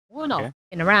We're not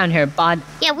f***ing around here, bud.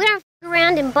 Yeah, we don't f***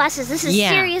 around in buses. This is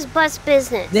serious bus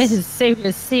business. This is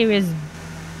serious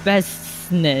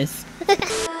business.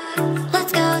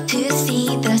 Let's go to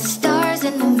see the stars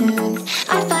and the moon.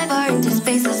 I'd fly far into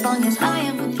space as long as I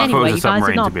am with you. Anyway, you guys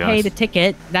did not pay the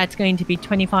ticket. That's going to be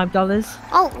 $25.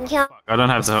 Oh, yeah. I don't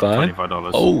have the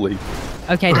 $25. Holy.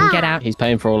 Okay, then get out. He's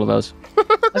paying for all of us.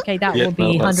 Okay, that will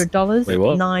be $100. Wait,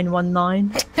 what? 919.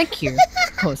 Thank you.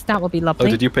 Of course, that will be lovely. Oh,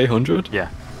 did you pay 100? Yeah.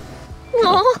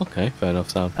 Aww. Okay, fair enough,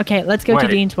 Sam. Okay, let's go to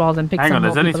Dean's World and pick some more Hang on,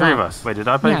 there's only people 3 out. of us. Wait, did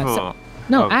I pay for...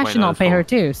 No, Ash did not pay her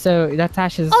too, so that's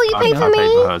Ash's... Oh, you paid for I me?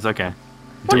 paid for hers, okay.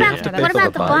 What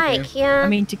about the bike? Yeah. I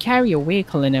mean, to carry a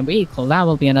vehicle in a vehicle, that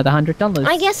will be another $100.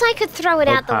 I guess I could throw it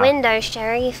out the window,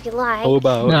 Sherry, if you like. How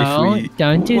about no, if we...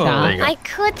 don't do that. I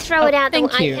could throw it out the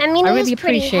window. Thank you. I mean, I it really is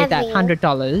pretty appreciate heavy. that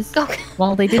 $100. Okay.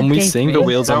 Well, they did Can we pay sing for the it.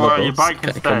 wheels on the Your bus? bike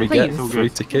can Can we stay. get Please. free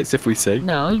tickets if we sing?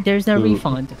 No, there's no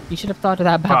refund. You should have thought of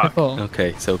that back before.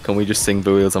 Okay, so can we just sing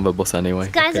the wheels on the bus anyway?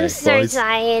 Guys, okay, I'm so boys.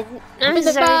 tired. I'm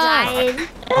so the bus. tired.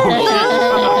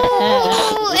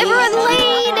 Oh, everyone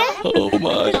lead! Oh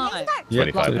my. Yeah,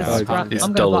 I'm gonna it's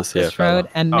block dollars here. this road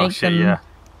and make them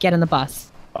get in the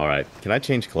bus. Alright, can I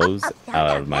change clothes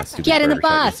out of my stupid Get in the burger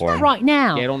shirt bus uniform? right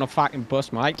now. Get on the fucking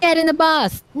bus, mate. Get in the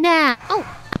bus now.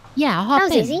 Oh, yeah, hop that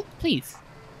was in, easy. please.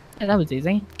 Yeah, that was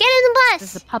easy. Get in the This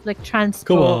is bus! a public transport.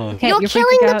 Come on. Okay, You're free to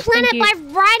killing go. the planet Thank you.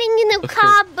 by riding in the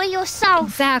car by yourself.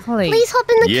 Exactly. Please hop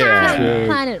in the car. Killing the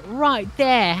planet right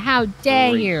there. How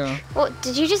dare you? What,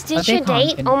 did you just ditch they your can't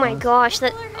date? get Oh my in the gosh,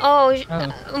 that...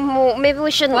 Oh, maybe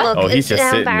we shouldn't look. Oh, he's it's just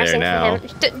sitting there embarrassing now. for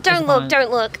him. Don't look, don't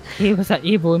look. He was an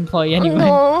evil employee anyway.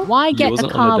 No. Why get the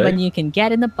wasn't on car the when day. you can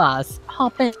get in the bus?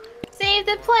 Hop in. Save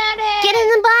the planet! Get in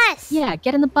the bus! Yeah,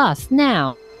 get in the bus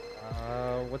now.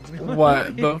 What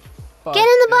the fuck? Get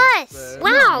in the bus!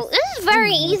 Wow, this is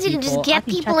very easy to just get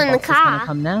people in the car.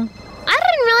 Come now. I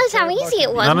didn't realize how easy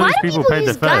it was. None of Why these do people people paid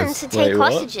use their fares. guns to take Wait,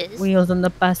 what? hostages? Wheels on the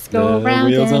bus go The round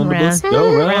wheels and on the round. bus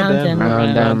go round and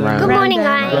round round. and Good morning,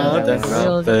 guys. Round and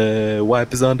round. The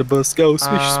wipers on the bus go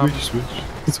swish, swish, swish.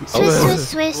 Swish, swish,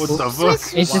 swish. What the Swish, fuck?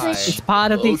 swish, It's just swish. it's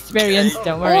part of the experience.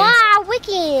 Don't worry. Wow, wicked.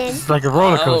 It's like a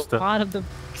roller coaster. Part of the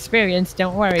experience.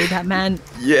 Don't worry. That man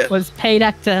Yeah, was paid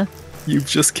actor. you've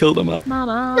just killed him up.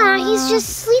 Mama. Nah, he's just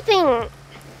sleeping.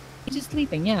 He's just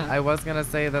sleeping. Yeah. I was gonna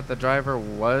say that the driver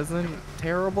wasn't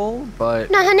terrible, but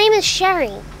No, her name is Sherry.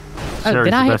 Oh, Sherry's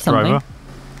did I the hit best something? driver.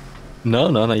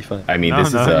 No, you're fine. I mean, No, this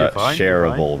is no, a you're fine, you're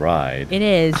shareable ride. It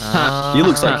is. He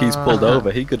looks like he's pulled over.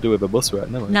 He could do with a bus right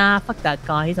now. Nah, fuck that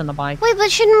guy. He's on the bike. Wait,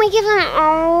 but shouldn't we give him...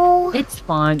 Oh... It's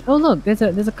fine. Oh look, there's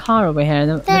a car over here. In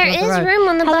the There middle of the is road. room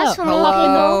on the bus for more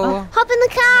people. Hop in the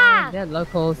car! They're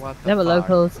locals. What the They were fuck?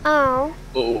 locals. Oh.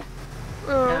 Oh,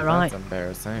 Yeah, right. that's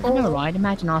embarrassing. I know, right?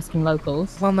 Imagine asking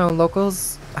locals. Well, no,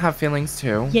 locals have feelings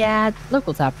too. Yeah,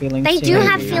 locals have feelings They too. do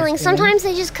have Maybe. feelings. Sometimes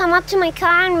they just come up to my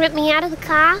car and rip me out of the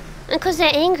car. Because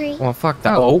they're angry. Well, fuck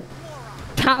that. Oh.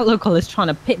 That local is trying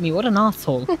to pit me. What an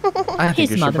asshole. I think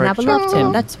His you should mother break never your loved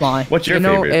him. That's why. What's your You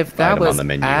know, favorite if that item was on the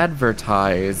menu?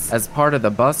 advertised as part of the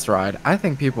bus ride, I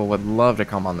think people would love to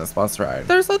come on this bus ride.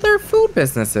 There's other food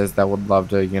businesses that would love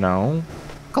to,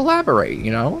 collaborate,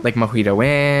 Like Mojito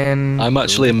Inn. I'm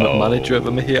actually a manager of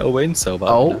a Mojito Inn, so that.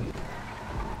 Oh.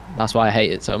 That's why I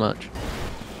hate it so much.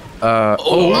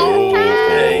 Hello,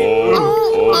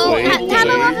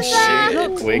 officer!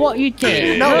 Look what you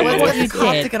did. No, Look let's what get you the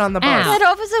cop did. to get on the bus. Ow. That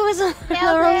officer was on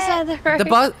the wrong side of the road. The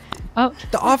bus. Oh,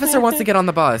 The officer wants to get on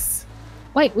the bus.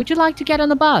 wait. Would you like to get on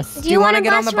the bus? Do you want to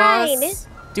get on the ride? bus?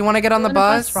 Do you want to get on the On a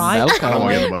bus bus? ride? No, I don't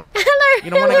wanna get on the- Hello,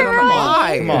 You don't want to get on the Roy.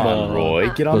 bus. Come on, Roy.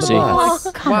 Get on the Pussy. bus.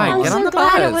 Oh, come Why? on. I'm Get on so the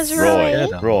glad it bus. was Roy.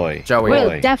 Roy. Joey. We'll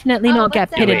Roy. definitely not get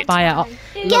pitted by a...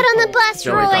 Get on the bus,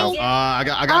 Roy. I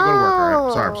gotta go to work. All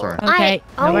right. Sorry, I'm sorry. Okay,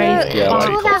 Oh no no, worries. Yeah, two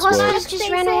of our Cotswold. hostages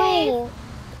just ran away.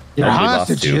 They're Only bus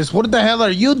hostages. What the hell are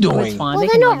you It's doing? fine. Well, they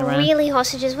they're can not run around. really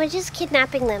hostages. We're just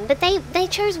kidnapping them. But they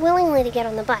chose willingly to get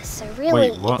on the bus. So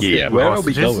really... Wait, what? Yeah, Where are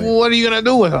we Hostages? going? What are you gonna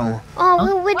do with them?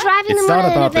 Oh, we're driving It's them not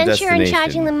on an about the adventure and charging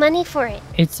destination. them money for it.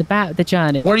 It's about the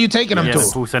journey. Where are you taking them Yeah,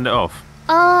 to? we'll send it off.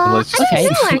 Let's just- Okay, I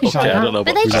don't know, we can try actually. I don't know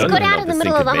But what they we just do. got I don't out know of the if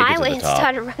middle this of the thing could make it to highway the and top.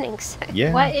 started running, so...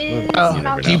 Yeah. What is... You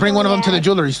never Can you bring one of them to the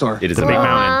jewelry store? It is The a big big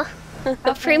mountain.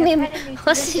 A premium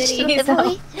hostage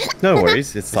delivery? No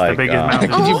worries. It's like the biggest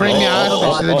mountain. Could you bring me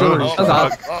out to the jewelry Oh store?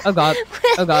 god. Oh god.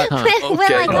 Oh god. We're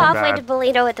like Okay. halfway to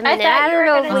Bolito at the minute. I don't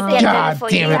know if we gonna get there God before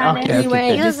damn you it. get Okay, there.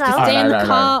 Anyway, okay. just Use stay in the Alright,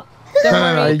 car. Don't No,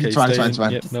 worry. it's fine, it's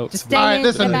fine. Yep, no, Just it's All stay right, in,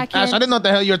 listen, get back Ash, in. I didn't know what the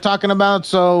hell you were talking about,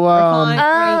 so, We're fine.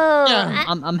 Oh, yeah.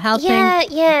 I'm helping.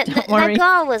 yeah. Don't That worry.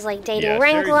 girl was like dating Yeah,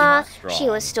 Sherry's Wrangler. not strong. She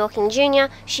was stalking Junior.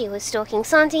 She was stalking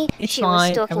Santi. It's She was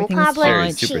fine. stalking Everything's Pablo.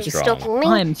 fine. She Sherry's was super stalking me.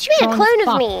 I'm She made a strong clone as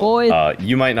of fuck, me. boy.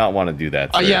 You might not want to do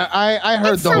that. Sir. Yeah, I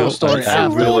heard It's the whole some- story it's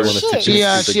some afterwards. weird wanna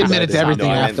shit. She admitted to everything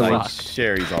No, I meant, like, afterwards.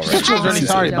 Sherry's already. She was already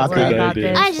sorry Don't about worry that. about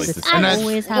this. I This just, And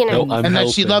always you know. No, I'm And that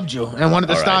she helping. loved you and wanted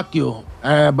to All right. stalk you,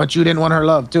 but you didn't want her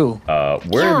love too.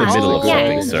 We're in the middle of yeah,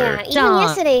 something, sir. Yeah, even Stop.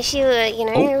 yesterday she was, you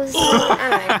know, it was.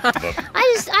 I don't know.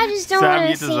 I just don't Sam, want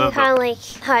you to see deserve her like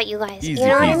hurt you guys. Easy you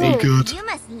know what I peasy. mean? Good. You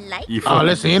must like You Oh, fucking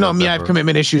listen, you know deserve me, that, I have bro.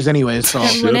 commitment issues anyway, so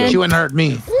Everyone she wouldn't hurt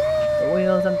me.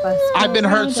 Wheels and buses. I've been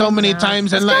hurt so many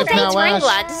times in Let's life go now, dates Wrangler.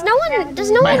 Ash. Does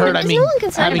no By one, hurt, I is mean no one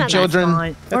concerned having about children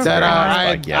Fine. We're that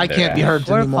fine. I can't be hurt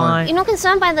We're anymore. fine. You're not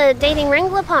concerned by the dating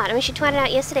Wrangler part. I mean, she tweeted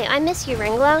out yesterday. I miss you,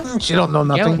 Wrangler. She don't know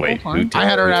nothing. Yeah, Wait, fine. I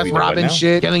had her ass who tweeted what robbing now?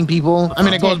 shit, killing people. I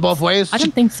mean, it goes both ways. I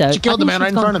don't think so. She killed I the think man she's right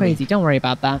in gone front of me. crazy. Don't worry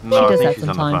about that. No, I she does think that she's on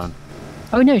the sometimes.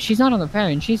 phone. Oh no, she's not on the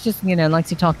phone. She's just, likes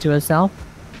to talk to herself.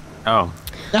 Oh.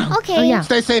 Okay. Oh, yeah.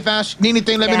 Stay safe, Ash. Need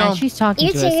anything, let me Yeah, know. she's talking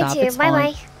You to too, you herself. too. It's Bye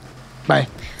fine. bye. Bye.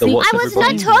 So See, what's I the was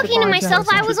not result? talking to myself.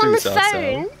 I was on the Introduce phone.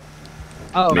 ourselves.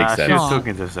 Oh, Makes Nah, sense. she was no.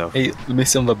 talking to herself. Hey, let me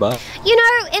see on the bar. You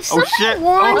know, if Oh, somebody shit.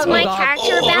 warns Oh, my God.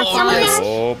 character about something,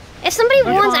 Oh, if somebody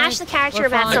We're warns fine. Ash the character We're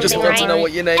about fine. I just something, want to know right?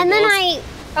 what your name And then was.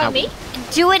 Oh, me?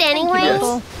 do it anyways.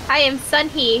 Beautiful. I am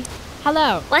Sunhee.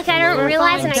 Hello. Like I don't We're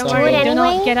realize fine. and I Don't do worry. it Do not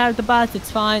anyway. get out of the bus. It's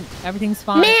fine. Everything's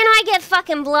fine. Man, I get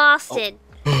fucking blasted.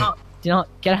 Do not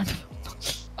get out.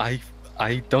 I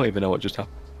don't even know what just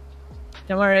happened.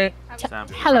 Don't worry. Sam,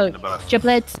 you're Hello, back in the bus.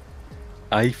 giblets.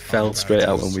 I fell straight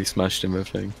out when we smashed him with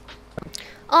thing.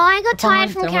 Oh, I got Fine,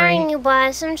 tired from don't carrying worry. you,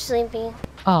 boss. I'm sleepy.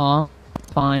 Aw,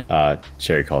 fine.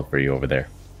 Sherry called for you over there.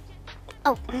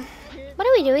 Oh, what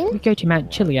are we doing? We go to Mount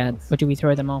Chiliad, or do we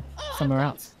throw them all somewhere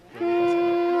else?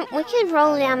 We could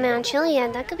roll down Mount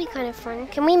Chiliad. That could be kind of fun.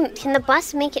 Can the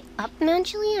bus make it up Mount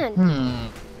Chiliad?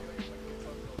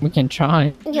 We can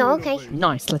try. Yeah, okay.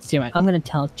 Nice, let's do it. I'm gonna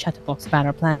tell Chatterbox about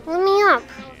our plan. Let me up.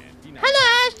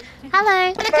 Hello, Ash.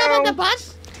 Hello. Wanna come on the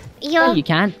bus? Yeah, Yo, you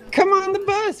can. Come on the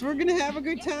bus. We're gonna have a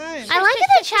good time. I like that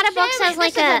the Chatterbox has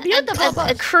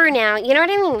like a crew now. You know what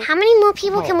I mean? How many more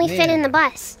people can we fit in the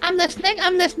bus? I'm listening.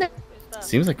 I'm listening.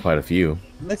 Seems like quite a few.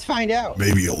 Let's find out.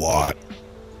 Maybe a lot.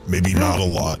 Maybe not a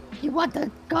lot. You want to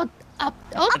go up?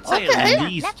 Oh, I'd say okay. at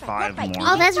least 5 more.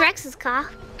 Oh, that's Rex's car.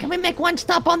 Can we make one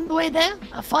stop on the way there?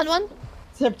 A fun one?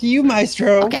 It's up to you,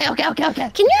 Maestro. Okay.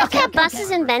 Can you have buses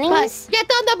and Bennies? Get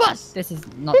on the bus. This is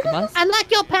not the bus. I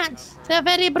like your pants. They're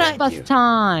very bright. Bus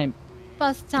time.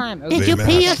 Bus time. Did you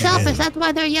pee yourself? Is that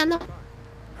why they're yellow?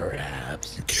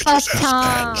 Perhaps. Bus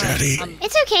time.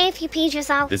 It's okay if you peed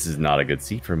yourself. This is not a good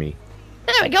seat for me.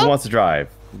 There we Who go. wants to drive?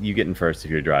 You get in first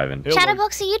if you're driving.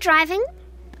 Chatterbox, are you driving?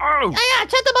 Oh! Yeah,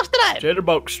 Chatterbox drive.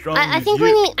 Jitterbug strong. I think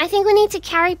we need to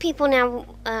carry people now.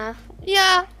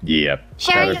 Yeah. Yep.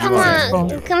 Sherry, come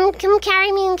on, come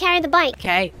carry me and carry the bike.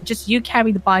 Okay, just you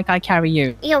carry the bike, I carry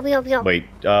you. Yo. Wait,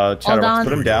 Chatterbox, on.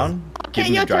 put him down. Give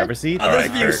him the your turn. driver's seat. Oh, All this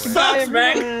right, view Kurt. sucks,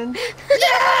 man.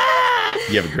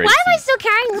 You have a great Why am I seat. still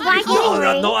carrying the bike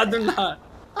anyway? I do not.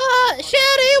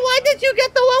 Sherry, why did you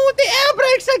get the one with the air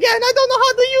brakes again? I don't know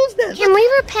how to use this. Can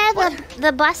we repair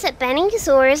the bus at Benny's,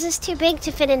 or is this too big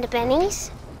to fit into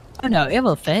Benny's? Oh no, it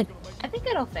will fit. I think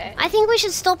it'll fit. I think we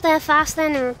should stop there fast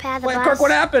then and repair the bus.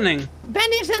 happening?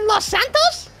 Benny's in Los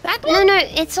Santos? That one? No,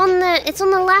 it's on the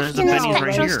left There's a in this Benny's right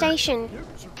petrol here. station.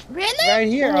 Really? Right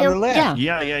here on the left.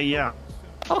 Yeah. Yeah.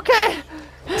 Okay.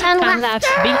 Turn Turn left.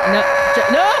 left. Beat.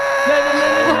 No.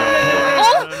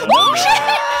 Oh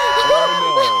shit!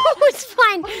 Oh, it's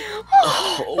fine.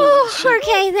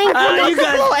 Okay, thank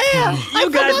you.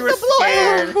 You guys were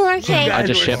scared. Oh, okay. I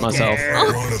just shit myself.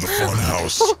 Going to the fun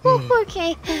house.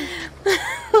 Okay.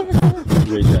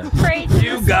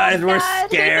 You guys were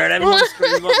scared. Everyone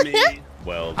screamed at me.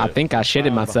 Well, I think I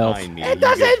shitted myself. It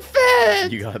doesn't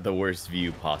fit. You got the worst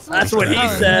view possible. That's what he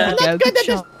said. I'm not good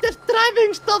at this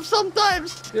driving stuff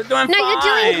sometimes. You're doing No, you're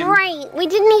doing great. We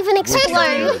didn't even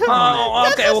explode. Oh,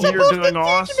 okay. Well, You're doing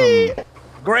awesome.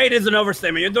 Great is an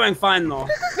overstatement. You're doing fine, though.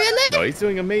 Really? No, he's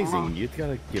doing amazing. You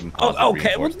gotta give him. Oh, positive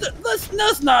okay. Well, reinforcement.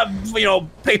 let's not,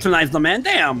 patronize the man.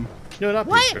 Damn. No, not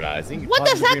What? patronizing. What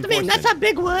does Positive that mean? That's a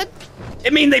big word.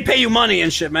 It mean they pay you money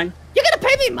and shit, man. You're gonna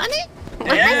pay me money?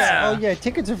 Yeah. Oh yeah,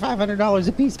 tickets are $500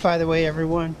 a piece, by the way,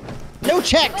 everyone. No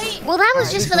checks. Well, that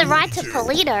was just for the ride to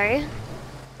Polito.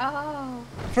 Oh.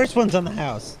 First one's on the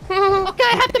house. Okay,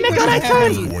 I have to make a right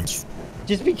turn.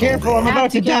 Just be careful. I'm Have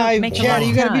about to to go, die. make a Chad, you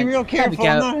right gotta be turn. real There we careful.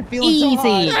 I'm go. not feeling Easy.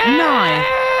 so hot. Nice.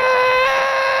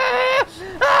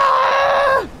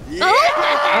 Oh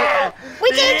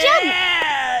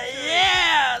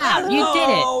You did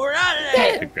it. We're out of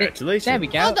there. Congratulations. There we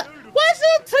go. Where's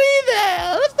the tree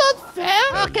there? That's not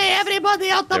fair. Okay, everybody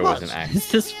out the There was bus. an axe.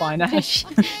 This is fine, Ash.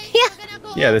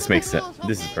 Yeah, this makes sense.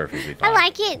 This is perfectly fine. I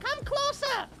like it. Come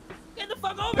closer. Get the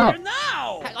fuck over here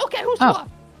now. Okay, who's swore?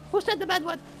 Who said the bad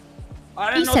word? I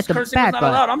He didn't know said the cursing was bad not word.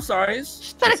 allowed. I'm sorry. I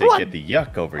Static said one. get the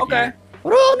yuck over Okay. here.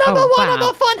 Rule number one wow. of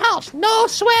the fun house. No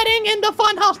swearing in the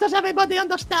fun house. Does everybody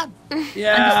understand?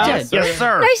 Yeah. Understood. Yes,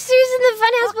 sir. No Sue's in the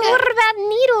funhouse, but what about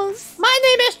needles? My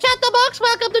name is Chatterbox.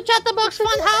 Welcome to Chatterbox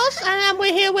Fun House. And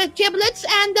we're here with Giblets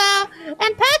and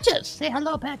Patches. Say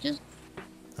hello, Patches.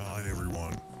 Hi,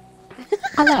 everyone.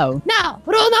 Hello. Now,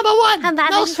 rule number one. How bad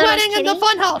No was the first swearing in the kitty?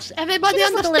 fun house. Everybody She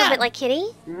does look a understand? little bit like Kitty.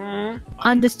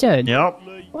 Understood. Yep.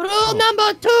 Rule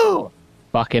number two.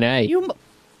 Fucking A. You.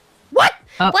 What?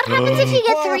 What happens if you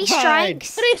get 3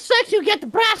 strikes? 3 strikes, you get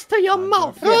brass to your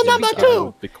mouth. Rule number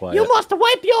two. Be quiet. You must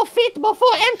wipe your feet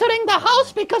before entering the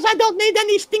house because I don't need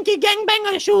any stinky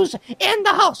gangbanger shoes in the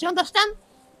house. You understand?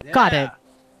 Got it.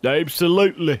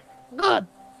 Absolutely. Good.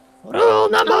 Rule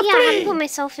number Oh yeah, I have three. to put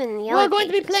myself in yellow We're going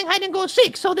to be pages. playing hide and go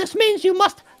seek, so this means you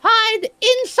must hide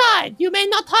inside. You may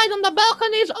not hide on the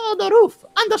balconies or the roof.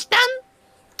 Understand?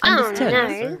 Understood. Oh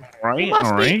no. You Right, must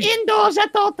alright. be indoors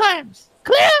at all times.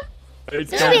 Clear?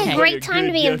 This would be a great time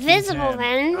to be invisible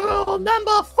then. Rule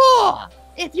number 4.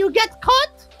 If you get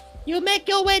caught, you make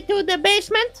your way to the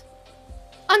basement.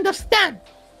 Understand?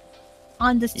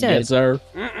 Understood. Yes, sir.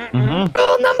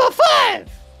 Rule number 5.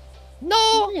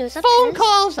 No Who's up phone first?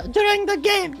 calls during the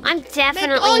game. I'm Make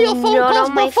definitely all your phone not calls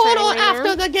on my before phone or right after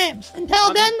now. the games.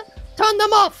 Until then, turn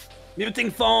them off.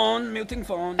 Muting phone. Muting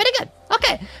phone. Very good.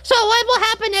 Okay, so what will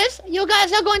happen is you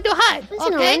guys are going to hide,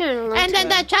 Listen to okay? Leonard and And then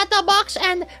Leonard. the Chatterbox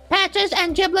and Patches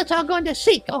and Giblets are going to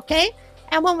seek, okay?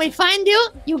 And when we find you,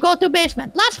 you go to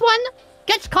basement. Last one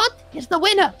gets caught is the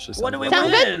winner. What do we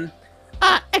Sound good? win?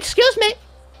 Excuse me.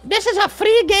 This is a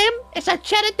free game. It's a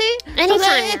charity. So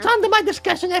Anytime it's now. under my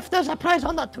discretion if there's a prize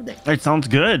or not today. It sounds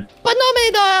good. But no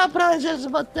made prizes,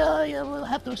 but yeah, we'll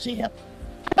have to see here.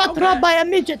 I got robbed by a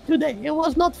midget today. It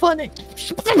was not funny.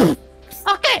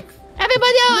 Okay.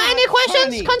 Everybody, any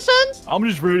questions, concerns? I'm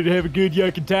just ready to have a good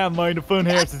yucking time, man. The fun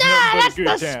house is That's nothing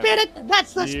but a the good time. spirit.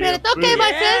 That's the Yeah, spirit. Okay, my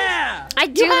friends. Yeah. I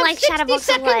do You have like 60 Chatterbox a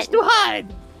seconds lot. to hide.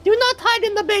 Do not hide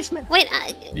in the basement. Wait,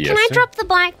 Yes, can I sir. drop the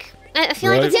bike? I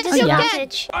feel like it's a Right. Oh, yeah.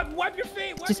 disadvantage. Wipe your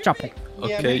feet. Wipe Just your drop feet. it.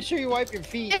 Yeah, Okay. make sure you wipe your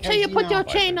feet. Make sure you 'cause, put your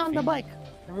know, chain on the bike.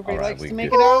 Everybody Alright, likes we to make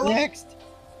good. it out next.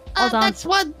 Hold on. That's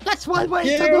one way to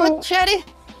Yeah. do it, Cherry.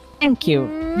 Thank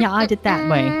you. Yeah, I did that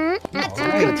way. That's a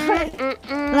Alright. good way.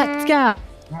 Let's go.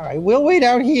 All right, we'll wait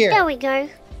out here. There we go.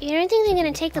 You don't think they're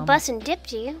gonna take the bus and dip,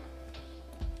 do you?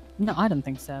 No, I don't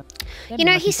think so. They've You been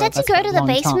know, looking he for said to us go for to a the long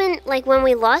time. basement, like when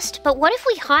we lost, but what if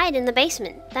we hide in the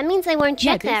basement? That means they won't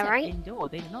Yeah, check they there, said right? Indoor.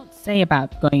 They did not say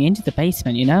about going into the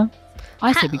basement, you know?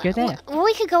 I said we go there. Well,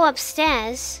 we could go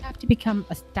upstairs. You have to become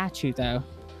a statue, though.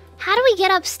 How do we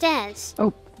get upstairs?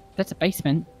 Oh, that's a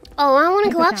basement. Oh, I want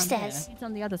to We'll go down upstairs. there. It's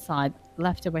on the other side,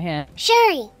 left over here.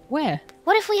 Sherry, Where?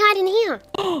 what if we hide in here?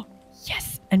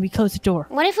 Yes, and we close the door.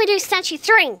 What if we do statue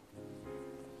 3?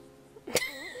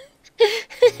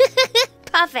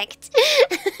 Perfect.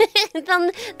 they'll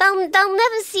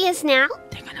never see us now.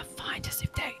 They're gonna find us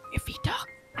if we talk.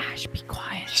 Ash, be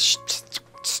quiet. Shh, just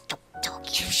don't talk.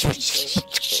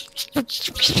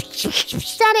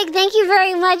 Static, thank you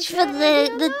very much for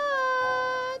the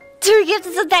 2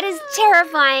 gifts. That is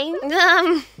terrifying.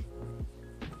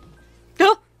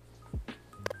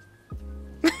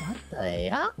 The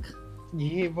yuck? You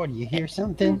hear what? You hear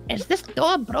something? Is this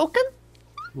door broken?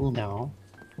 No.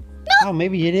 Oh,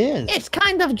 maybe it is. It's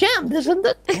kind of jammed, isn't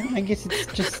it? Yeah, I guess it's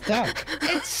just stuck.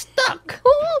 It's stuck.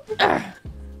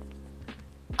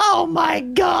 Oh my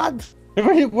god!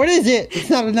 What is it? It's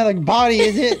not another body,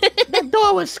 is it? The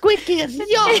door was squeaky as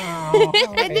yuck. Oh,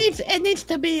 It needs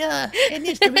to be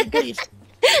greased.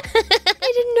 I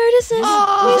didn't notice this.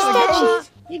 Oh,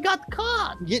 he got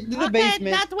caught. Get into the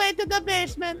basement. That way to the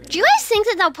basement. Do you guys think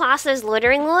that they'll pass those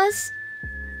loitering laws?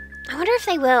 I wonder if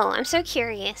they will. I'm so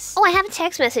curious. Oh, I have a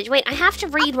text message. Wait, I have to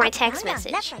read my text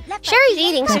message. Sherry's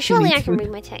eating, so Definitely surely I can food.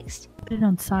 read my text. Put it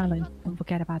on silent. Don't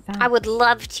forget about that. I would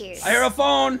love to. I hear a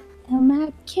phone. Come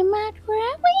out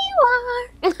wherever you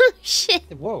are. Shit.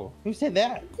 Whoa, who said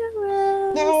that? The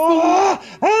rose. No,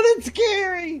 oh, that's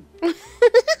scary. Oh,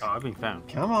 I've been found.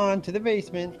 Come on, to the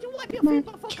basement. You wipe your feet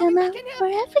before Come coming out back in here.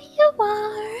 wherever you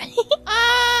are.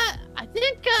 I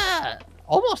think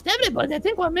almost everybody. I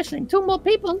think we're missing 2 more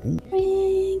people.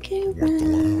 Ring around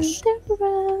the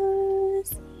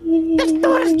rosy. This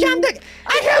door is jammed.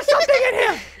 I hear something in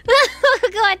here. Oh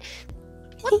god.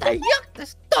 What the yuck?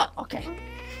 This door. Okay.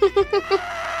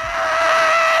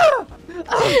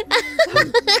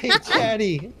 Hey,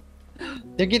 Chatty.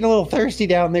 They're getting a little thirsty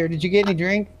down there. Did you get any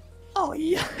drink? Oh,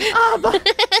 yeah. But,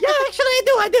 yeah, actually,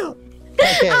 I do.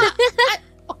 Okay.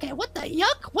 Okay, what the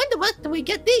yuck? When do we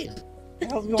get these? What the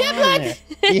hell's going on Jeblood, there?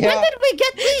 when Yeah. did we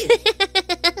get these?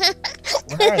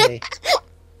 Where are they?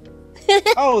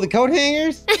 Oh, the coat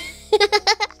hangers? I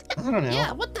don't know.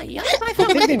 Yeah, what the yuck? I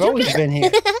think they've always been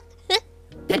here.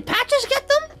 Did Patches get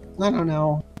them? I don't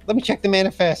know. Let me check the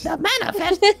manifest. The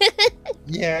manifest?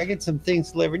 Yeah, I get some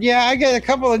things delivered. Yeah, I got a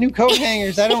couple of new coat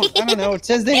hangers. I don't know. It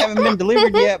says they haven't been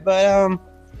delivered yet, but I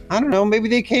don't know. Maybe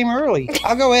they came early.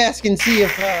 I'll go ask and see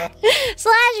if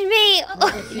Slash me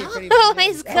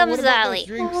always comes early.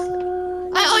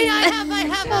 I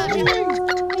have.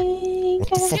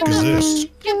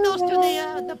 Give those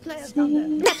to the players down there.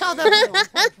 That's all they're doing.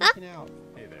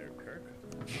 Hey there, Kirk.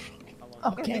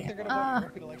 Okay.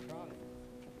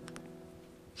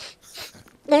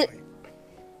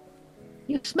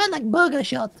 You smell like burger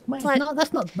shot. Wait, no,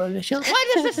 that's not burger shot.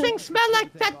 Why does this thing smell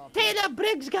like that Taylor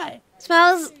Briggs guy?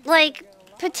 Smells like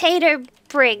potato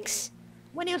Briggs.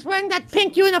 When he was wearing that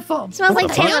pink uniform. Smells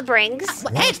like Taylor Briggs.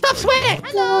 Hey, stop sweating!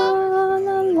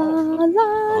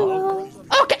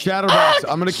 Okay. Chatterbox,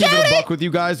 I'm gonna keep it a buck with you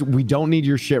guys. We don't need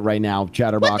your shit right now,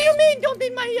 Chatterbox. What do you mean? Don't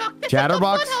need my yuck? This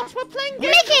Chatterbox? is the funhouse. We're playing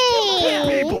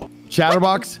games. Mickey!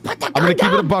 Chatterbox, I'm gonna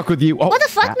keep it a buck with you. Oh, What the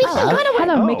fuck, Mickey?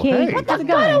 Hello, Mickey. hey. How's it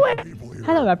going?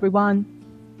 Hello, everyone.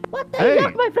 What the Hey.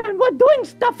 yuck, my friend? We're doing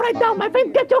stuff right now, my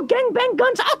friend. Get your gangbang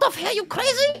guns out of here, you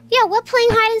crazy? Yeah, we're playing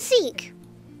hide and seek.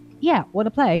 Yeah, what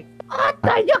a play. What the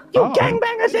yuck, you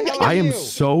gangbangers in I am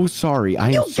so sorry. I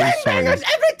am so sorry. gangbangers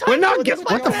every time. We're not you do this,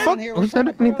 What the my fuck? friend. Who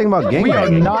said anything about gang? We are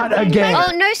not a gang.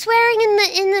 Oh, no swearing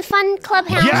in the fun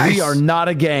clubhouse. We are not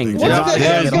a gang.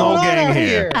 There's no gang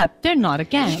here. Yeah, they're not a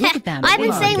gang. Look at them. I've been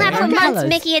They're saying that for different months, colours.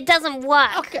 Mickey. It doesn't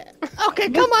work. Okay,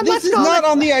 come on, This let's is go. not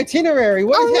on the itinerary.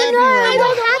 What is happening right now?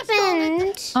 What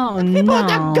happened? Oh, People no.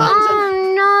 got guns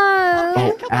and... Oh,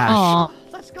 no. Oh, Ash. Oh,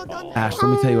 Let's go down there. Ash, let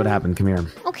me tell you what happened. Come here.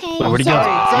 Okay. Where'd he go?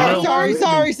 Sorry.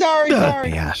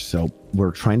 Hey, Ash. So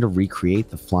we're trying to recreate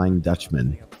the Flying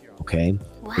Dutchman, okay?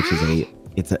 Which is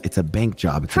it's a bank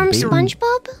job. It's From a bait and-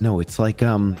 SpongeBob? No, it's like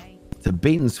it's a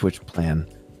bait and switch plan.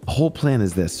 The whole plan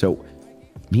is this. So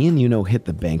me and hit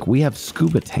the bank. We have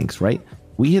scuba tanks, right?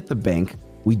 We hit the bank.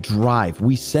 We drive.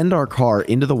 We send our car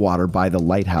into the water by the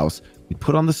lighthouse. We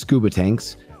put on the scuba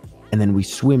tanks, and then we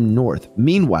swim north.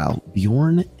 Meanwhile,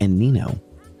 Bjorn and Nino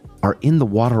are in the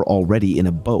water already in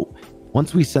a boat.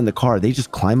 Once we send the car, they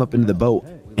just climb up into the boat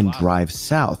and drive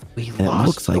south. And it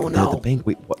looks like they're at the bank.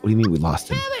 Wait, what do you mean we lost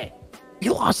him?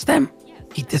 You lost them?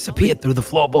 He disappeared through the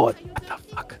floorboard. What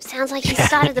the fuck? Sounds like he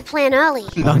started the plan early.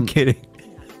 No, I'm kidding.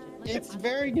 It's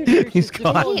very nutritious. He's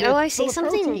gone. Hey, oh, I see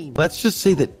something. Let's just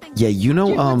say that, yeah,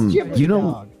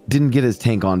 didn't get his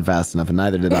tank on fast enough, and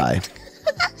neither did I.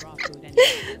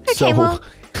 Okay, well,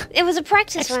 it was a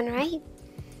practice run, right?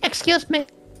 Excuse me.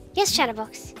 Yes,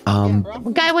 Chatterbox.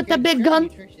 Guy with the big gun.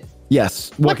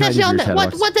 Yes. What can I is do your for your name?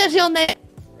 Chatterbox? What is your name?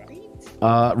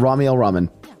 Rami El Ramen.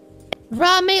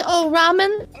 Rami O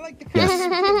Ramen?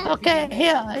 Yes. Okay,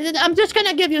 here. I'm just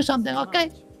gonna give you something,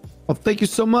 okay? Oh, thank you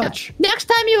so much. Next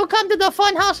time you come to the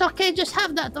fun house, okay, just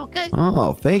have that, okay?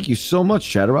 Oh, thank you so much,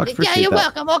 Chatterbox. Yeah, Appreciate you're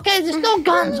that. welcome, okay? There's no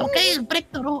guns, okay? Just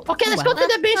break the rule. Okay, let's go to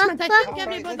the basement. I think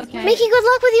everybody... Mickey, good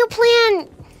luck with your plan.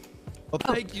 Well,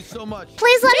 thank you so much.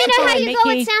 Please let me know how Mickey. you go.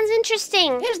 It sounds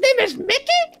interesting. His name is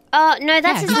Mickey? No, that's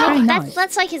Yeah, his very name. nice.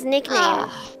 That's like his nickname.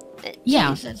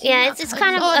 yeah. Yeah, it's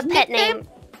kind of a pet name.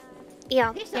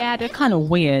 Yeah. Yeah, they're kind of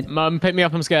weird. Mum, pick me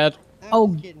up. I'm scared. Oh,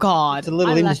 God. It's a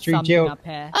little I left industry something joke. up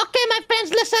here. Okay, my friends,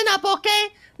 listen up, okay?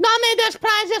 Normally there's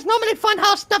prizes. Normally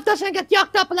funhouse stuff doesn't get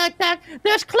yucked up like that.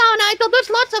 There's Clown Idol. There's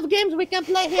lots of games we can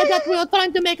play here that we are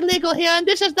trying to make legal here. And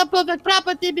this is the perfect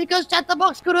property because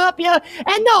Chatterbox grew up here.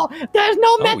 And no, there's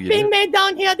no meth being made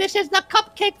down here. This is the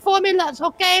cupcake formulas,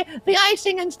 okay? The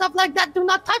icing and stuff like that. Do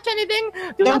not touch anything.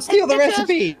 Don't steal the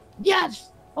recipe. Yes.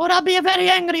 Or I'll be very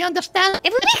angry, understand?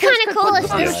 It would be kind of cool if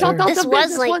this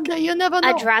was like you never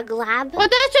know. a drug lab. Well,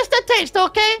 that's just a taste,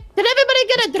 okay? Did everybody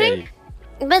get a drink?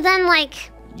 But then, like,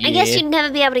 I guess you'd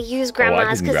never be able to use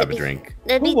grandma's because it'd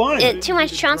be too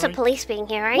much chance of police being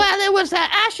here, right? Well, it was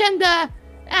Ash and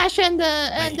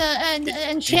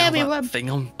Sherry were. Thing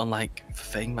on like the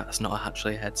thing that's not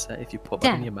actually a headset. If you put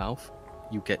that in your mouth,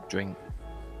 you get drink.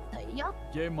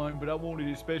 Yeah, man, but I wanted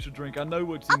a special drink. I know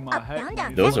what's in my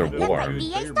hat. Those are Good warm.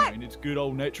 beer, man. It's good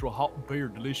old natural hot beer,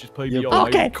 delicious PBR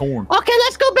Okay. corn. Okay,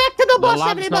 let's go back to the bus,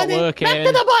 lamp's not everybody. working. Back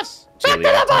to the bus. Back to the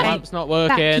The bus. lamp's not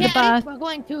working. Yeah, we're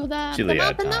going to the Chiliad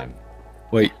mountain now. time.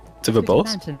 Wait, to the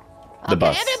boss? The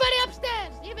bus. Everybody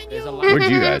upstairs, even you. Where'd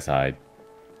you guys hide?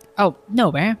 Oh,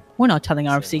 nowhere. We're not telling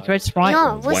our secrets, right?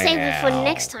 No, we'll save it for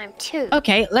next time too.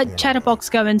 Okay, let Chatterbox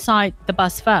go inside the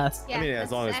bus first. I mean,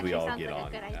 as long as we all get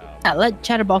on. Yeah, let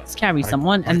Chatterbox carry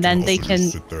someone, and then they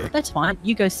can... That's fine.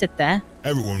 You go sit there.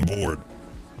 Everyone board.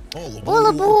 All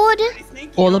aboard.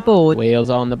 All aboard. Wheels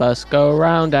on the bus go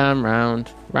round and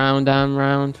round, round and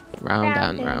round, round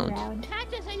and round.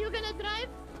 Patches, are you gonna drive?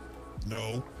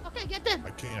 No, Okay, get in. I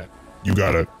can't. You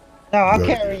got it. No, I'll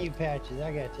Good. carry you, Patches.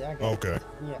 I got you. I got Okay.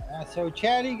 you. Yeah. So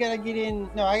Chatty gotta get in.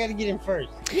 No, I gotta get in first.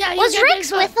 Yeah, Was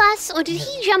Rex with us, or did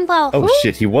he jump off? Oh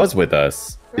shit, he was with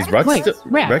us. Is Rex Wait, still,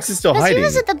 Rex is still Because he hiding?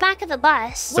 was at the back of the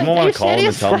bus. Someone want to call him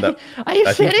and tell him that? Are you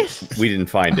I think serious? we didn't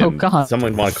find Oh, him. God.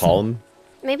 Someone want to call him?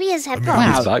 Maybe his head He's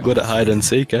popped. that good at hide and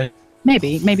seek, eh?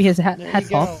 Maybe his head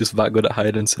pop. He's that good at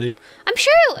hide and seek. I'm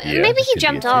sure Yeah, maybe he could be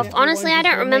jumped it. off. Honestly, I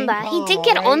don't remember. He did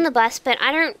get on the bus, but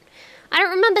I don't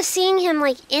remember seeing him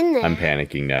like in there. I'm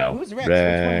panicking now. Who's Rex? Which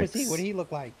one was he? What did he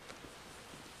look like?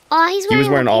 Oh, he's He wearing, was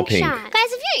wearing a all pink pink. shirt.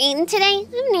 Guys, have you eaten today? I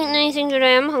haven't eaten anything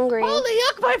today. I'm hungry. Holy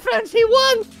yuck, my friends, he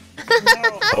won!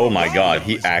 Oh my god,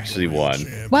 he actually won.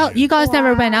 Well, you guys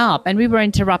never went up, and we were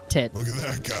interrupted. Look at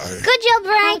that guy. Good job,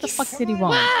 How the Rex. fuck did he win?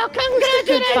 Wow,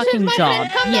 congratulations, fucking my job.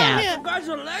 friend. Come Yeah. down here.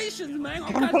 Congratulations, man.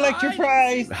 Come collect your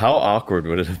prize. How awkward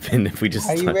would it have been if we just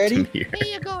Are you left ready? him here?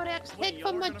 Here you go, Rex. Take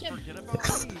from my gym.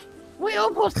 We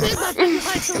almost did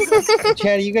that.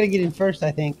 Chatty, you gotta get in first,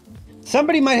 I think.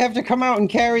 Somebody might have to come out and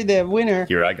carry the winner.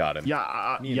 Here, I got him. Yeah,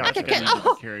 I can get.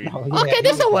 Oh, Oh, yeah. okay,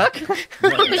 this'll work.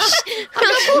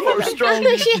 We're strong.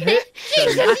 Jesus,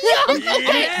 yuck.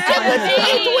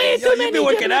 Okay, way too You've many been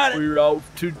working at it. We're off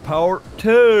to part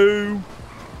 2.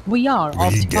 We are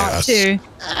off to part gas. 2.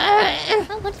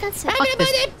 Oh, what's that sound?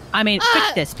 Everybody, I mean, frick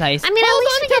this place. I mean, at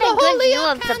least we get a good view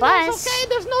of the bus. Okay,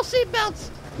 there's no seatbelts.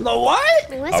 The what?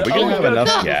 Wait, Are what's we that? gonna have enough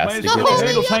candles, gas man. to It's get the the there? whole-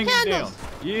 candles hanging candles.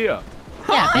 down. Yeah.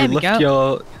 Yeah, there we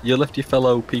go. You left your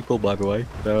fellow people, by the way.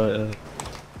 Oh,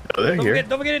 they're here.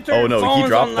 Don't forget to Oh turn no, he phones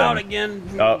dropped on loud them.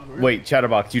 again. Wait,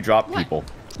 Chatterbox, you dropped people.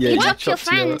 Yeah, You dropped your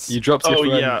friends. You dropped your Oh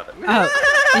friend. yeah. Oh,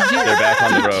 did you? They're back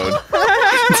on the road.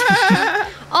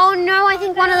 Oh no, I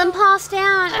think one of them passed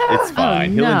out. It's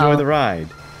fine. He'll no. enjoy the ride.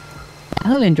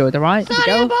 I'll enjoy the ride. Sorry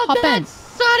Go, about hop that. in.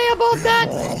 Sorry about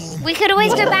that. We could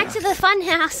always go back to the fun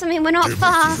house. I mean, we're not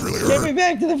far. Get me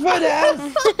back to the fun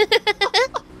house.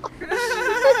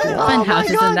 Fun house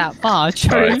isn't that far,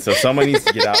 true. Alright, so someone needs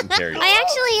to get out and carry it. I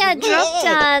actually dropped,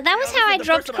 that was how I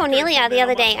dropped Cornelia the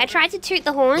other day. I tried to toot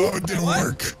the horn. Oh, it didn't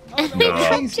work.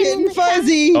 No. He's getting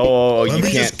fuzzy. Oh, Let you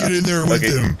me can't. just get in there with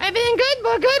Okay. him. Everything good?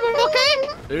 We're good? We're okay?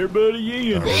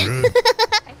 Everybody in. Okay.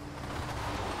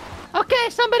 Okay,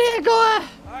 somebody go.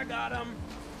 I got him.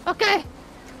 Okay.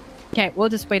 Okay, we'll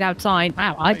just wait outside.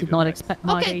 Wow, I did not expect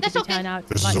my Okay, day to that's be okay. turned out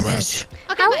This like is a this. mess.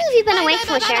 Okay. How long have you been bye, awake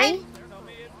bye, for, bye, Sherry? bye.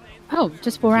 Oh,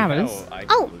 just 4 hours. No, I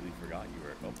Oh. completely forgot you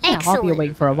were. Oh. Yeah, I'll be Excellent.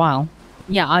 awake for a while.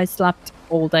 Yeah, I slept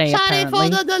all day Sorry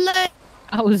apparently. for the delay.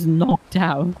 I was knocked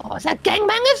out. Oh, is that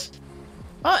gangbangers?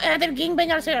 Oh, they're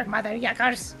gangbangers here. Mother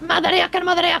yuckers. Mother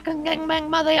gangbang,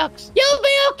 mother yucks. You'll be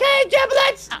okay,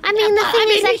 giblets. I mean, the thing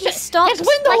is that he stopped, his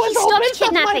window like, he was open, stopped it's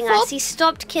not my kidnapping fault. us. He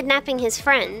stopped kidnapping his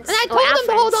friends. And I Or told our him to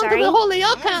friends, hold on sorry. to the holy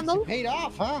yuck handle. Paid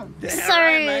off, huh?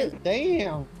 So,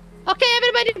 Damn. Okay,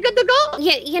 everybody good to go?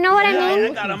 you know what I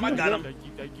mean? I got him.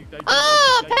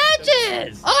 Oh,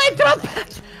 Patches! Oh, I dropped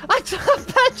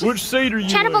Patches. Which seat are you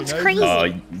Chatterbox in? crazy. You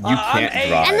can't eight.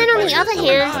 drive. And then on the like other this.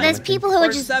 hand, there's people who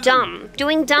are just dumb,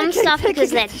 doing dumb stuff because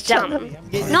they're dumb.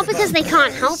 Not because they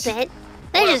can't help it.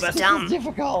 They're just dumb.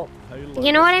 Difficult.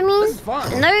 You know what I mean?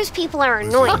 And those people are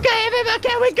annoying. Okay, everybody,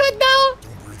 okay, we good now?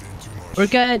 We're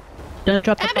good. Don't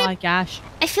drop the bike, Ash.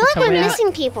 I feel like So we're we're out.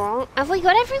 missing people. Have we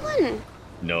got everyone?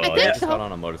 No, I think they just so. got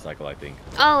on a motorcycle, I think.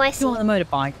 Oh, I see. You on the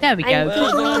motorbike. There we go. I- Good,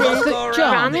 Let's good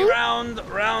job. Rami? Round and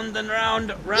round, round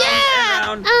and Yeah!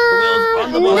 round. The wheels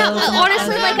on the No, bus.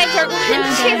 honestly, like I don't want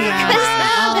to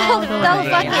because they'll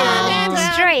fucking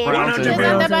stray. Round and The round.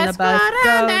 wheels on the bus go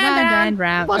round and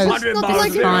round. What's Oh, this $100 looking this like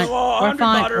is here? fine. We're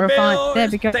fine. We're fine. There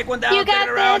we go. Take one down, You take got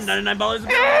it around, this. $99 a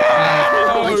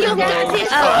bill. You got this.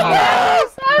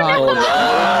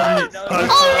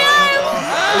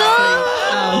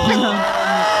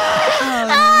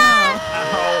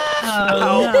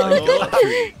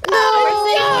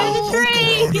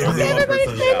 Everybody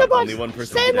stay in the bus. Only one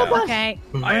person Stay in the down. bus. Okay,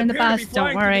 we're in the bus.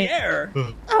 Don't worry.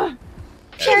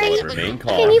 Sherry, Remain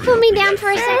calm. can you put me down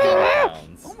for a second?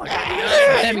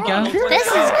 There we go. This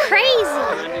is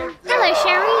crazy. Hello,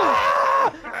 Sherry.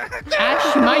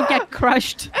 Ash, you might get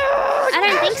crushed. I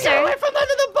don't think so. Away from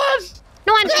under the bus.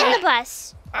 No, I'm in the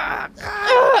bus.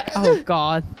 Oh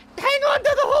God. Hang on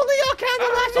to the holy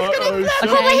candle. Ash is gonna bless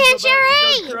Hold my hand,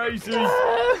 Jerry.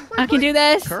 I can do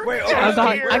this. Wait, Oh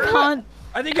god, I can't.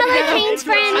 I think Hello, Kane's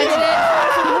friend.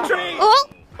 Oh,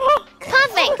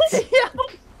 perfect.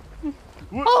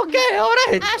 Okay,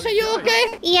 alright. Ash, are you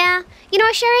okay? Yeah. You know,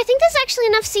 Sherry, I think there's actually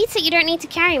enough seats that you don't need to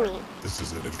carry me. This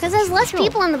is it. Because there's less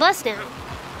people on the bus now.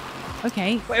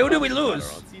 Okay. Wait, who did we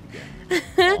lose? Yeah,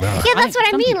 that's what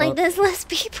I some mean. people. Like, there's less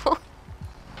people.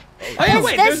 Oh, yeah,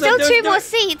 wait, There's still two more there-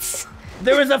 seats.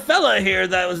 There was a fella here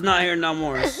that was not here no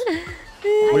more.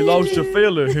 We lost a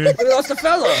fella here. We lost a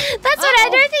fella. That's what I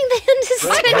don't think they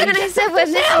understood when I said we're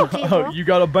missing people. You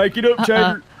gotta bake it up,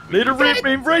 Cheddar. Let it rip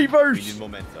in reverse. We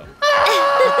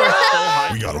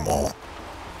got them all.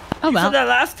 Oh You well. said that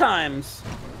last times.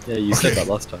 Yeah, you said that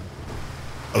last time.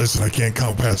 Listen, I can't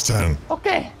count past 10.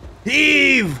 Okay.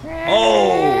 Heave!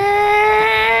 Oh!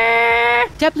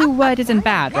 That blue word isn't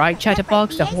bad, right?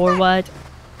 Chatterbox, the whore word.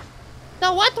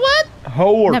 The what word?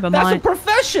 Whore. Never That's a mind.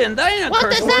 profession. That ain't a What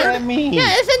curse does word. that mean?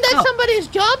 Yeah, isn't that Oh. somebody's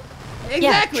job?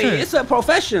 Exactly. true. It's a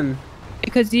profession.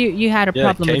 Because you had a Yeah,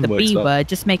 problem with Kane the works B up. word,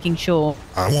 just making sure.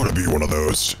 I want to be one of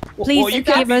those. Please Well, you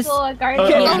give us. People are guarding Oh, you.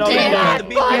 dear. Not Oh, dear.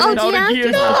 Oh,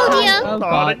 dear. Oh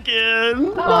god.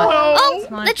 again. Oh,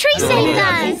 the tree saved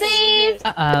us. Save.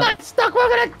 Uh-oh. Not stuck. We're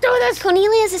gonna do this.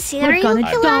 Cornelia's a We're serial gonna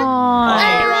killer.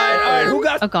 die. Who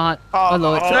got? Oh god. Oh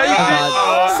lord. Oh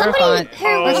god. Somebody We're fine. who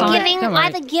was We're fine. giving Don't worry.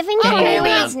 either giving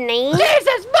Cornelia's name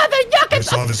Jesus, mother I yuckin'.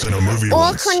 saw this in a movie or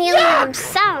once. Cornelia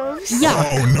themselves.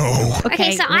 Oh no.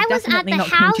 Okay, so we're I was at definitely the not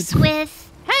going house to- with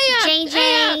Hey,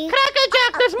 JJ. Cracker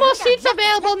Jack, there's more seats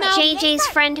available now. JJ's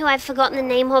friend who I've forgotten the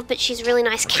name of, but she's really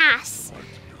nice, Cass.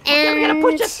 I'm gonna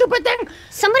push And this stupid thing.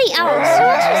 somebody else. Who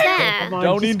else was there?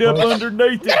 Don't end up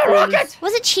underneath it, fellas.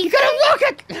 Was it Chico? Gotta look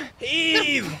it.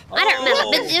 Heave! I don't remember,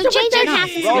 but it was JJ, Cass,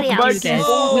 and somebody We can else. do this.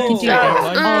 We can do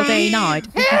this all day, night.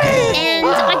 We can do this. And I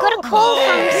got a call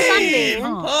from Sunmoon.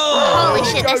 Holy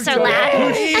shit, they're so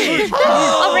loud.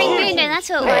 Oh, Ring Mundo, that's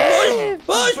who it was.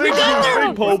 Push, we got there!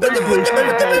 Big pole, big push,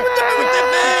 big pull.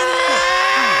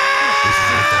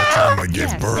 Time I gave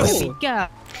Yes, birth. here we go.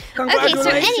 Congratulations,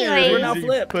 anyway- we're now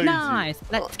flipped. Nice.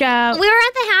 Let's go. We were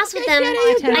at the house with them.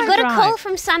 I got a call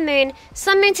from Sunmoon.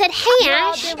 Sunmoon said, "Hey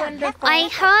Ash, I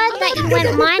heard that you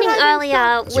went mining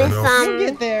earlier with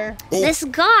Get there. this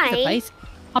guy, Place.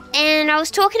 and I was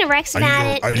talking to Rex about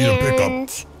it, I need a pickup.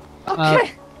 and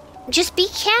Okay. just be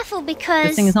careful because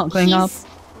This thing is not going up. he's,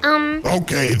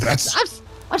 Okay, that's.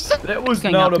 That was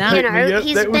Going not up a now. You pick know, me up.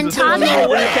 he's That been was a targeting Oh,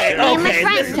 me okay, and my okay,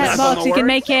 friends. this is not Chatbox, gonna you can work.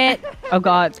 make it. Oh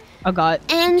god. Oh god.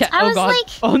 And I oh was god. like,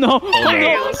 Oh no.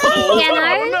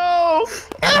 you know,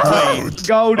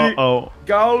 Goldie. Uh-oh.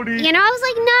 Goldie. you know, I was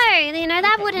like, no, you know,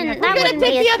 that wouldn't be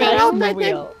Take a the other route, thing I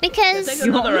think. because.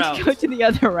 You want me to go to the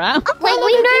other route? Like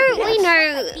we know,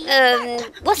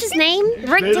 what's his name?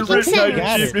 Rick Dickinson.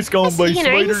 It's gonna be You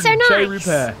know, sweeter he's so than cherry nice.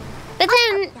 pie. But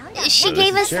then she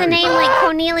gave us the name like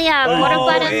Cornelia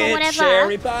Butterbottom or it's whatever,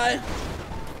 cherry pie.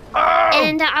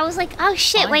 and I was like, oh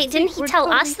shit, wait, didn't he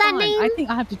tell us that name? I think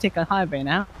I have to take a highway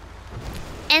now.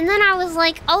 And then I was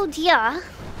like, oh dear.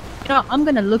 You know, I'm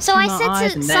gonna look So through I my said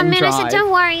eyes to and then Sunman, I drive. said,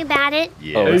 don't worry about it.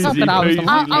 It's not that I was the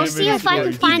one. I'll see if I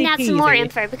can find out some more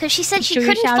info because she said she Sure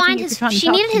you're couldn't shouting find if his. you're trying to She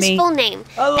talk needed to his me? full name.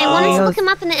 Hello. They wanted to Yes. look him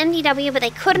up in the MDW, but they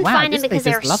couldn't Wow, find him this because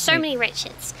place there is were so lovely. many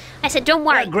Richards. I said, don't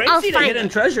worry, Great I'll see the find hidden him.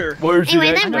 treasure.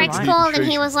 Anyway, then Rex called and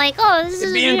he was like, "Oh, this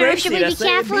is Being should we be Gracie,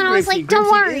 careful?" And I was like, "Don't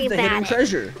worry the hidden about it."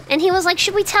 treasure. And he was like,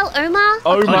 "Should we tell Omar?"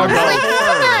 Oh my I was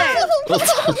god. like, "No."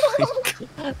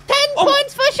 10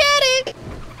 points for sharing.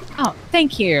 Oh,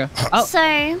 thank you. Oh,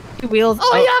 So, two wheels.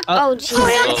 oh Jesus.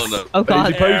 Oh god.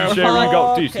 Easy peasy, Sherry, we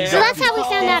got this. Okay. So that's how we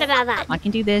found out about that. I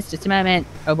can do this. Just a moment.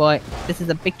 Oh boy, this is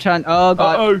a big chunk. Oh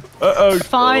god. Uh-oh.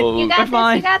 Fine. You got We're this.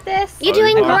 fine. You got this. You're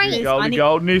doing I got great. this. Goldie,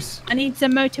 goldness. I need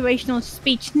some motivational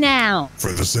speech now.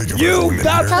 For the sake of You everyone in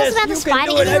got here. Tell us about the You spider can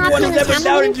do it. eating up Everyone in has the ever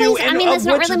tambourine doubted you, place. I and mean, there's of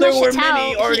not which really there much were to tell.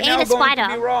 many are He now ate a going to be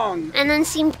spider wrong. and then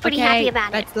seemed pretty Okay, happy about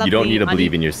it. that's lovely. You don't need to I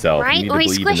believe in yourself. You Right? need Or to he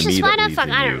believe in squished the a me that spider? believes Fuck,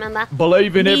 in I don't you. remember.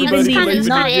 Believe in Me everybody. and It's kind of believes in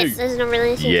not you. There's not really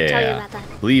anything to tell you Yeah. about that.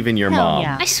 Believe in your Hell mom.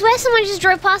 yeah. I swear someone just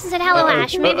drove past and said, "Hello, Uh-oh.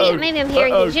 Ash." Maybe Uh-oh. I'm hearing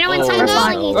you. Do you know when Uh-oh. someone's We're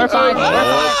fine. calling you? We're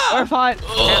fine. We're fine.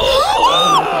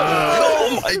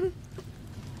 Oh my.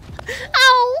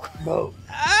 Ow! Oh.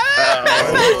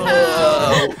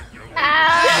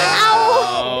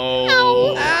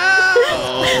 Ow!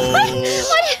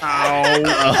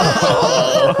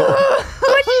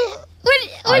 What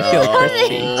I feel is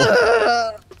crispy.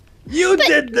 You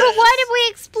did But this. why did we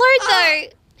explode though?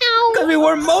 Ow! Because we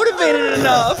weren't motivated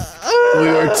enough. We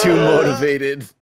were too motivated.